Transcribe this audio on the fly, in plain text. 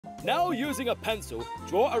Now, using a pencil,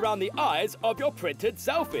 draw around the eyes of your printed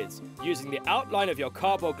selfies, using the outline of your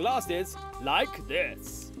cardboard glasses, like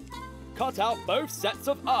this. Cut out both sets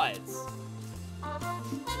of eyes.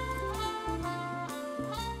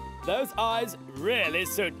 Those eyes really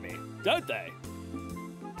suit me, don't they?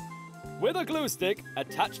 With a glue stick,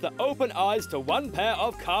 attach the open eyes to one pair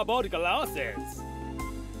of cardboard glasses.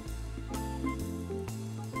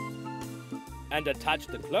 And attach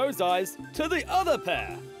the closed eyes to the other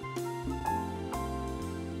pair.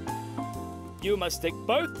 You must stick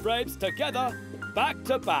both frames together, back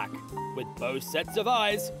to back, with both sets of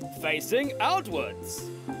eyes facing outwards.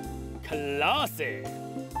 Classy!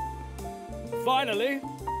 Finally,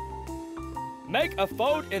 make a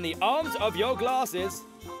fold in the arms of your glasses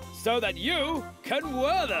so that you can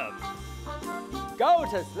wear them. Go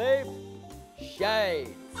to sleep.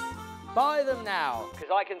 Shades. Buy them now, because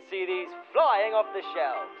I can see these flying off the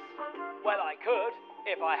shelves. Well, I could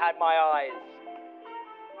if I had my eyes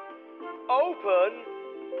open.